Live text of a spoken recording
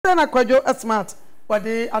na kwadwo smart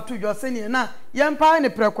wade atudwo sene na yempa ne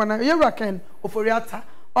prekona yewura Ken Ofori Atta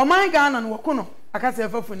oman Ghana no wokono akase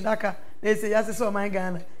efafu ndaka na ese yasese oman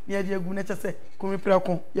Ghana ne ade agu na chese kumi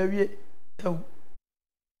preko yawie taw.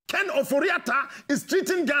 Ken Ofori Atta is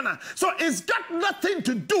treating Ghana. So it's got nothing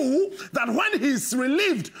to do that when he's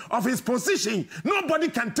relieved of his position, nobody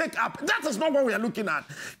can take up. That is not what we are looking at.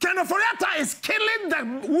 Ken Ofori Atta is killing the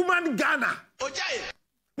woman Ghana.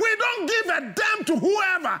 We don't give a damn to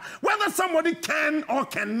whoever, whether somebody can or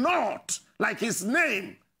cannot, like his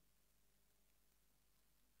name.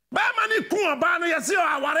 So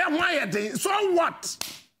what?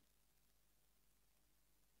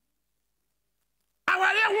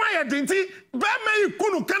 Aware hwan yedinti ba mai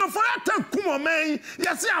kunu Ken Ofori Atta kumo man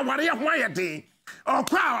yesi aware hwan yedin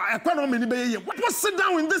okwa economy ni be people sit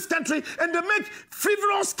down in this country and they make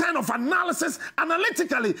frivolous kind of analysis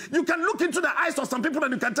analytically. You can look into the eyes of some people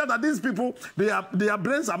and you can tell that these people their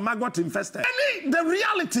brains are maggot infested. The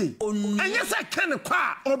reality and yes I can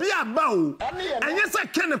kwa obi aba and yes I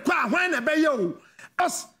can kwa hwan na be yo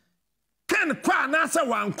us Ken kwa na se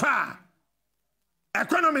wan kwa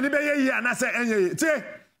economy ni be ye na say enye tie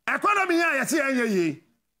economy ya yesi enye ye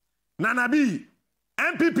nanabi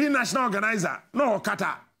MPP national organizer no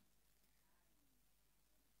kata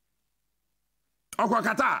okwa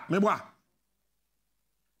kata meboa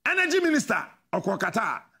energy minister okwa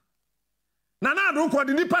kata nana adu ko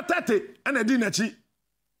di nipa 30 ena di nachi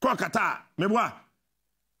ko kata meboa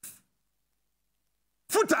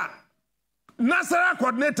futa national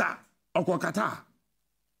coordinator okwa kata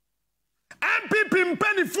MPP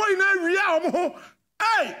mpeni fo ina wia omo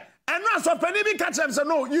hey and now so penny be catch them say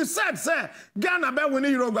no you said say Ghana be win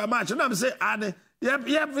Euro match and I'm say ade ye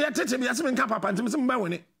tete me yase me nka papa ntim say me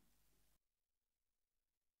win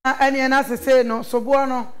ani na say no so bo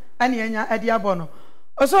no ani anya ade abo no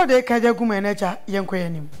oso de kaja guma na cha yenkoye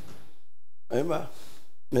nim ema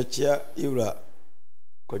mechia Euro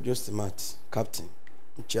Kojo Smart captain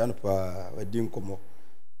mchia no pa wadi nkomo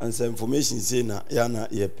and some information say na ya na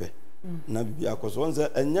yepe na bibi akoso won say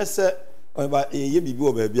enye se oba ye bibi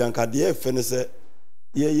oba bia nka de efe ne se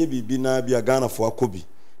ye bibi na bia Ghana fo akobi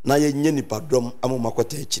na ye nye nipadom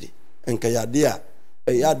amomakota akire enka yade a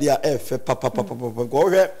yade a efe papa go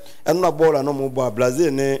hwe eno na ball na mo bo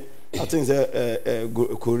Brazil ne I think say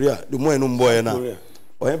Korea do mo enu mboye na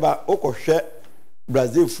oyeba okohwe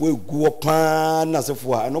Brazil fo eguo pa na se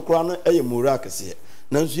fo a eno kura no eye mura kese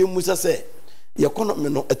na nso ye musa se ye economy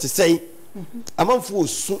no etesei amanfo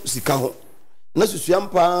su sika ho na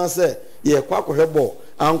susuampa se ye kwa kohwe ball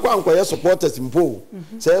ankwa ye supporters mpo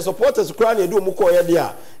se supporters kura na edu mu ko ye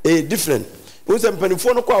dia different unse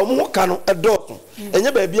mpanifo no kwa omo ka no edoso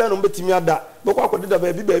enye ba bia no betimi ada bekwa akodida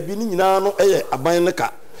ba bi ni nyina no eye aban ne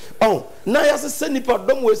ka na ya se nipa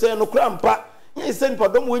dom we se no kura mpa ye se nipa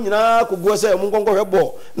dom we nyina koguo se mo nkonkwo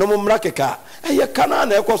ball no mo mra keka eye kana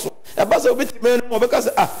na ekoso e ba se obetimi no mo beka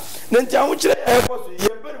se na nti aho kire ekoso ye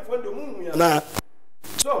mpanifo ndo mu ya na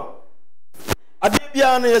so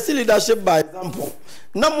adebia na yesi leadership by example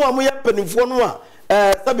na mo amu ya panimfo no a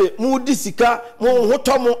sabe mu di sika mo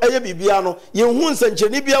hoto mo eye bibia no ye hu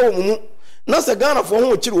nsancheni bia wo mu na se Ghana fo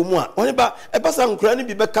ho chiri wo mu a oni ba e basa nkura ni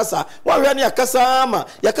bi be kasa wa hwe na yakasa ama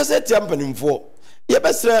yakasa etia panimfo ye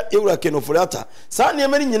besra ewura Ken Ofori Atta sa ne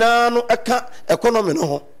mani nyina no eka economy no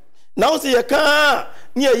ho na wo se ye ka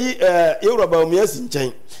ni ayi ewura ba omi asi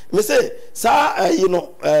nchen me se sa yi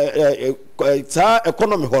no sa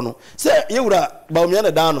economy ho no se ewura ba omi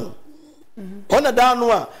na da no ona da no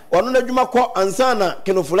a ono na dwuma kɔ ansa na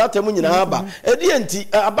Ken Ofori Atta mu nyina aba edi enti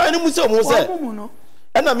aban ni mu se mu se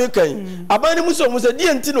ena me kan aban ni mu se mu se di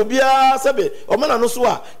enti no bia sebe o mana no so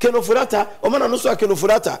a Ken Ofori Atta o mana no so a Ken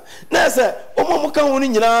Ofori Atta na se o mo mu kan ho ni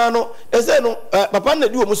nyina no ese no papa na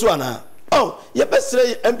di o mu so ana ye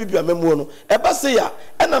besre MPP amemu no e base ya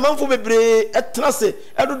ena manfo bebre etrase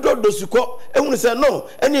edodo suko ehunu se no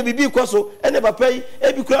ene bibi kwaso ene papa yi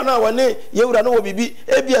ebi kura na wane ye wura no wo bibi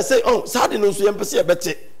ebi ase sade no so ye mpese ye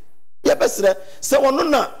bete ye besre se wono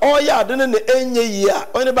na oya ade ne enye yi a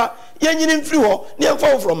oni ba ye nyini mfiri ho ne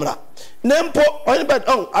emfa from ra ne mpo oni ba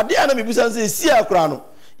ade ana mebusa se si akura no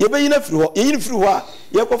ye be yina firi ho ye yini firi ho a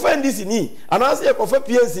ye kofa ndisi ni anase ye kofa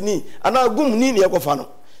PNC ni ana gum ni ye kofa no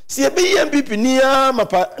si ebe MPP niya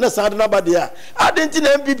mapa na sade na bade a adenti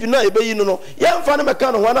na MPP na ebe yi no ya mfa na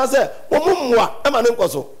meka no ho na se wo mumwa ama ne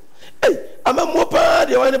nkoso amammo pa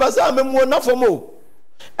de wani ba sa amammo na fomo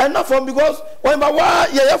And not from because when my wa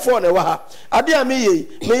ye for ne wa ade me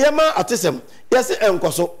yema atesem yes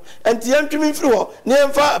enkoso enti antwimi mfiri ho ne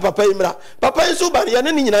emfa papa imra papa nso ba ne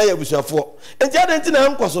ne nyina ya busuafo enti ade enti na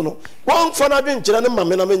enkoso no won fo na dwenkyere ne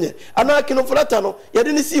mame na menye ana kino flata no ye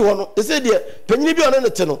de ne si ho no ese de panyini bi one ne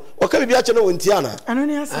te no waka bibia ache no wonti ana ano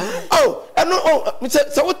ne asa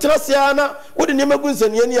se wo trase ana wo de ne magu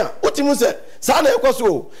nsani ani a wotimu se sa na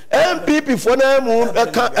ekoso MPP fo na mu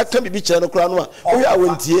aka bibi kire no kura no a wo ya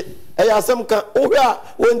wontie eya asem ka wo ya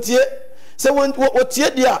wontie se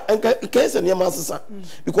wotie dia enka se ne masesa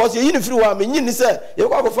because ye yin free wa me yin ni se ye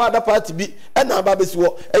kwa go fa da party bi e na ba besi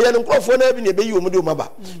wo eye ne nkrofo na bi ne be yi omu de o maba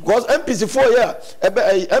because MPC 4 year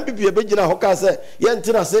MPP e be gina ho ka se ye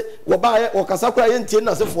ntina se wo ba ye wo kasa kwa ye ntie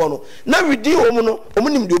na se fo no na widi omu no omu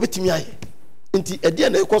nim de obetimi aye nti e dia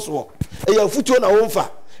na ekoso wo e ya futuo na wo mfa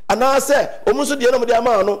ana se omu so de na mo de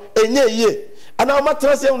ama no enye yie ana ma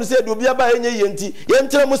trase hu se de obi aba enye yie nti ye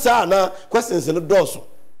ntina mu sa na questions no doso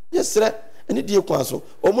yesre eni die kwa so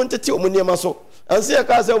omuntete omuniema so anse ya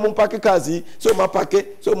ka se omumpake kazi so mapake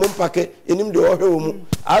so omumpake enim de ohwe omu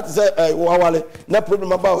at say wawale na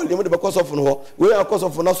problem aba wale mu de because of no ho we because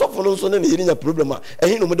of na so fo no so na yiri nya problem a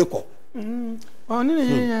ehin no mu de ko oni ne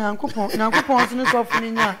yiri yankopon so ne so fo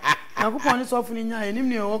ni nya yankopon ne so fo ni nya enim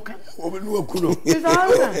ne o ka obelu akuno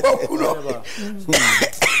akuno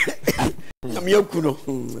am yakuno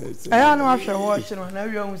aya no ahwe wo chiro na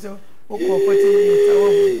wi ohun se o ko 40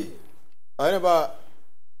 minutes I never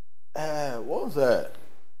what was that?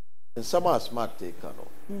 In summer smart take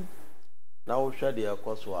now share the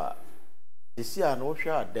Akoswa. This year no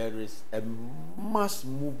share there is a mass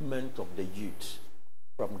movement of the youth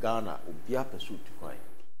from Ghana who be a pursuit to crime.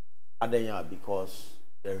 Adenya because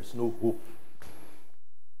there is no hope.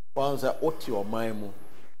 Once I oti or maimu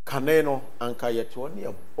Kaneno anka yetwani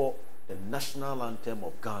about the national anthem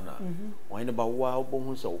of Ghana. When about wow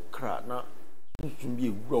bones or cra na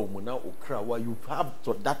you have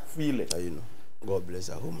to that feeling. You know, God bless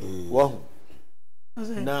our home. Wow.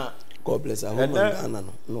 Now, God bless our home.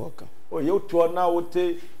 No, oh, you two now would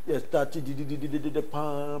take yes, started the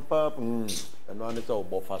pump, and one is all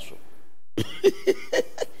bofaso.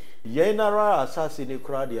 Yenara assassin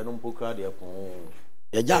crowd, and umpo crowd,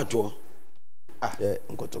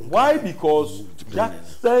 why? Because that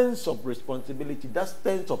sense of responsibility, that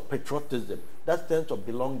sense of patriotism, that sense of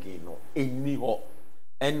belonging, no, anyhow.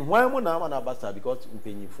 And why would I want to because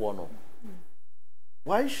penny for no?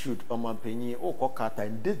 Why should a man penny or Kokata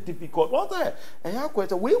in this difficult? What's that? And I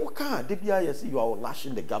question, we can't. DBIS, you are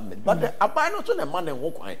lashing the government, but the abide on a man and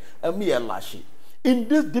walk and me a lashing. In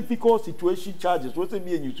this difficult situation, charges, what's it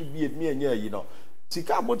mean? You should be at me and you know.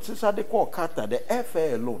 Sikamo said they call Kata, the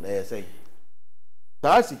FA alone, they say.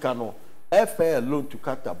 That's no FA alone to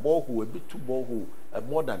cut a borehole, a bit too borehole,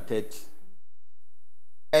 more than 30.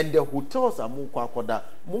 And the hotels are Munkoda,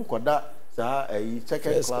 a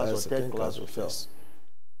second class or third class hotels.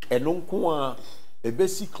 And Unkua, a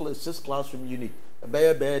basic 6 classroom unit, a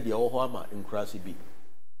bear the Ohama in Krasibi.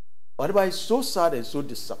 But it's so sad and so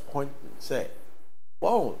disappointing, say,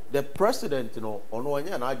 wow, the president, you know, on one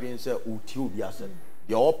year and I've been said, Utiu Biasen,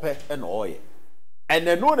 the Ope and Oye. And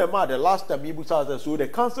I know the last time he was so the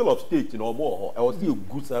Council of State, you know, more, I was still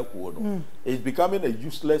good circle. It's becoming a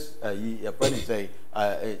useless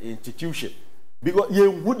institution. Because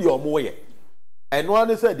you would your more. And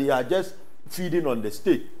one said they are just feeding on the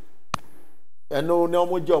state. And no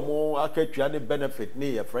more job more I catch any benefit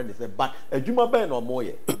near a friend said, but a Juma Ben or more.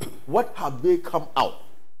 What have they come out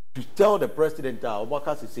to tell the president what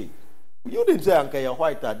can he say? You didn't say Uncle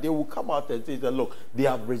White that they will come out and say that look, they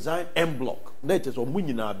have resigned en bloc. That is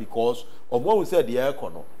Munina because of what we said the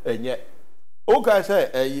economy. And yet, okay,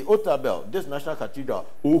 say Otabel, this national cathedral,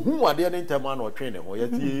 who are there in Taman or training, or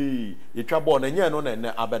yet you trouble and yen on and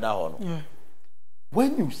Abeda.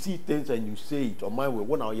 When you see things and you say it on my way,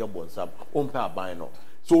 1 hour born some on per bino.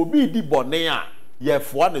 So be the bonea. Ye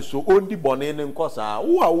one is so only bonnet and cosa.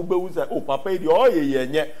 Who are Ube say, oh, papa, the oil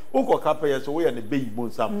yet, Oko Capa, so we and the baby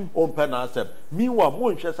bones some on penasem. Meanwhile,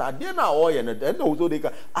 Munches are dinner oil and then also they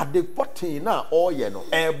got at the potting now oil,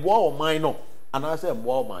 a wall minor, and I said,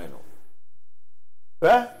 wall minor.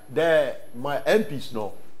 There, my MPs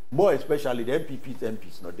know, more especially the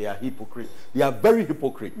MPs know, they are hypocrite. They are very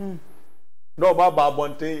hypocrite. No, Baba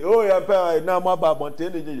Bonte, oh, yeah, now Baba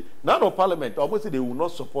Bonte, none of Parliament, obviously they will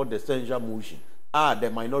not support the censure motion.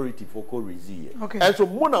 The minority for co-resilience. Okay. And so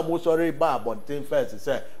Mona Mosore Bar Bonte first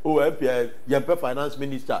say, oh, MP finance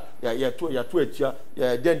minister, then,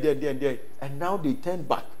 and now they turn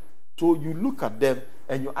back. So you look at them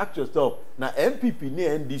and you ask yourself, now MPP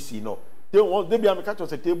near NDC, no, they be am catch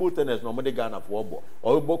us a table tennis no more the Ghana for bo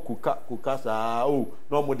or bo kuka sa oh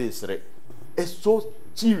no more this it's so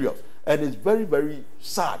serious and it's very very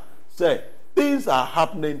sad say things are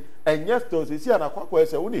happening and yes to see an akwa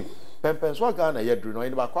say uni pempen so Ghana yedru no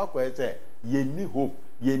in ba akwa say ye ni hope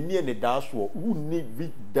ye ni any daswo who need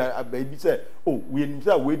baby say oh we need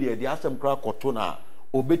say we the asem kra koto na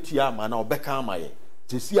obetia ma na obeka ama ye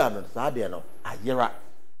see an sa de no ayera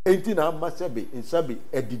enti na masebe insabe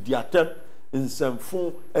edidi atem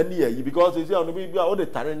nsemfo ene yi because you see on be all the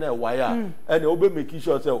tare na wire and obe make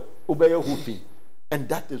sure say obe ye hoping and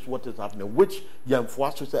that is what is happening which yamfo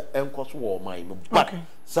aso say enkoso wo man but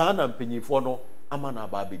sa na mpanyifo no amana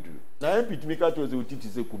ba beduru na empitimi ka to say otiti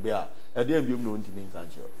se kube a e dey biom no ntimi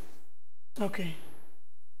nsanche okay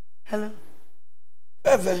hello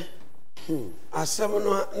eve asem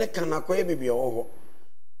no ne kana ko e bibia wo ho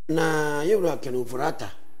na yewura Ken Ofori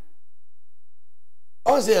Atta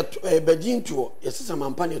onse bedin to yesesa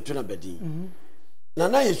mampa ne to na bedin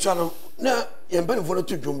na yesua no na yempa fo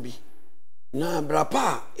to dwombi na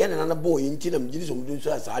brapa ye na boy nti na mjiri so mdu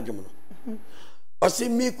so asa adwom no ose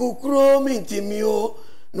mi kukuro mi ntimi o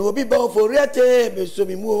na obi ba Ofori Atta be so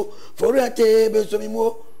mi mu Ofori Atta be so mi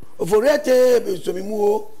mu Ofori Atta be so mi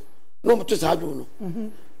mu no mto sa adwom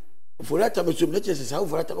no Ofori Atta be so mi che sa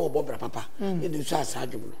Ofori Atta no bo bra papa ye de so asa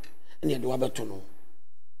adwom no ene de wa beto no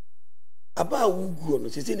aba wuguo no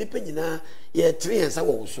sese ne panyina ye tre ensa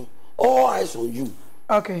wo so all eyes on you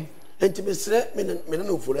okay enti mesre me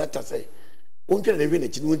na Ofori Atta say wontwe na na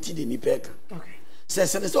chi wonti de ni peka okay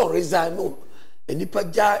sese so resign no enipa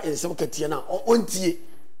ja ensem katie na ontie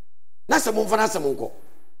na se mo mfana se mo nko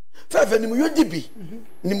fefe ni mu yodi bi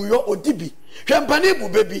ni mu yo odibi hwempane bu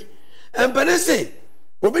bebi empane se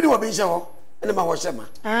obi ni wo bi nche ho ene ma ho shema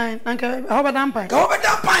anka hoba dampai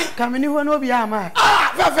ka meni ho no bi ama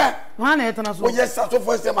fefe wa na etana so o yes so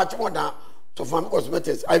for say ma chimo da so for am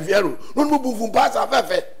cosmetics iviero no mo bu fun pass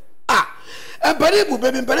fefe empane bu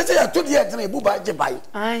bebi empane se ya to de etana bu ba je bai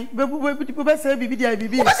bebu be say bibi dia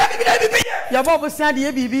bibi ya bo bosia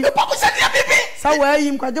de bibi sa wa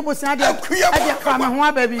yim kwaje bosia de ade fa me ho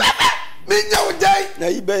ababi menya udai na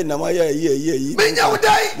ibe na ma yi menya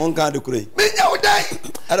udai mon kan de kure menya udai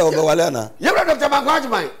ada oba wale na yebra Dr.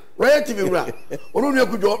 Makwajman we TV wura onu ne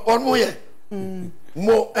kujo onu ye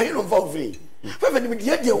mo eyin no fa free fefe ni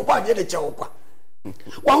de de oba de che okwa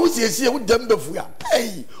wa hu siesie wo dem befu ya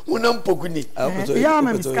ei wona mpoku ni ya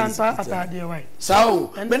ma miskanta atade wai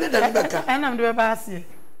sao me ne da beka ana mde be ba asie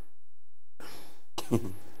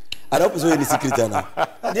ada opeso ni secret na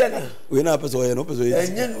de na we na opeso ye no opeso ye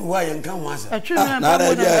enye nu wa ye nkan ho asa atwi na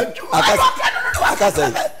na dia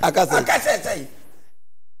akasa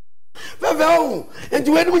fefe o enti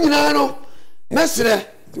we ni nyina no mesre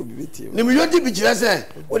ni mi yodi bi kire se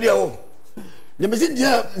o de o ni mi si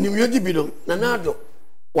dia ni mi yodi bi no na na do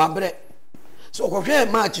wa bre so ko hwe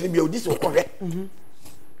match ni bi o di so ko hwe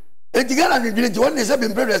enti gara ni bi ni won ne se bi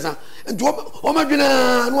mpredesa enti o ma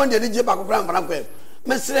dwina no won de ni je ba ko fra mfara ko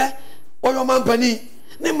mesre o yo mampani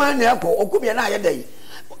ni man na ko okubia na ayedai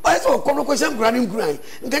o so ko no ko shankura ni nkuran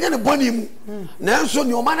nkanya ne boni mu na nso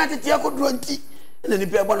ni o ma na tete akoduro nti na ni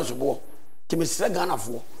pe bono so bo ti mesre Ghana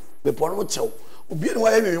fo be pono mo chew obi ni wa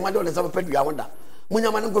ye ma de le sa pa dua wonda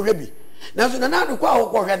munya ma ne ko hwe bi na so na na do kwa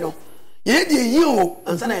ko hwe no ye de yi o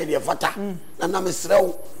ansa na ye de fata na mesre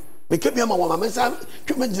o me kebia ma wa ma mensa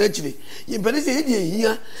twema gina kire ye mpene se ye de yi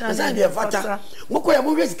ansa de fata mo ko ya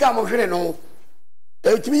mo hwe sika mo hwere no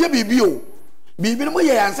timi ye bibi o bibi no mo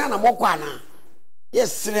ye ansa na mo kwa na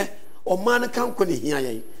yesre o man kan ko ne hia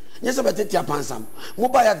yen nyese betete apansam mo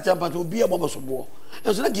ba ya tete apato obi e bo so bo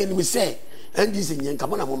enso na ge ni mi se endi se nyen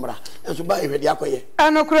kamo na mo mra enso ba ehwede akoye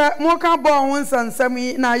anokura mo ka bo won sansam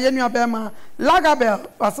na ye nua be ma lagabel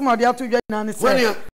asomode ato dwa na ne se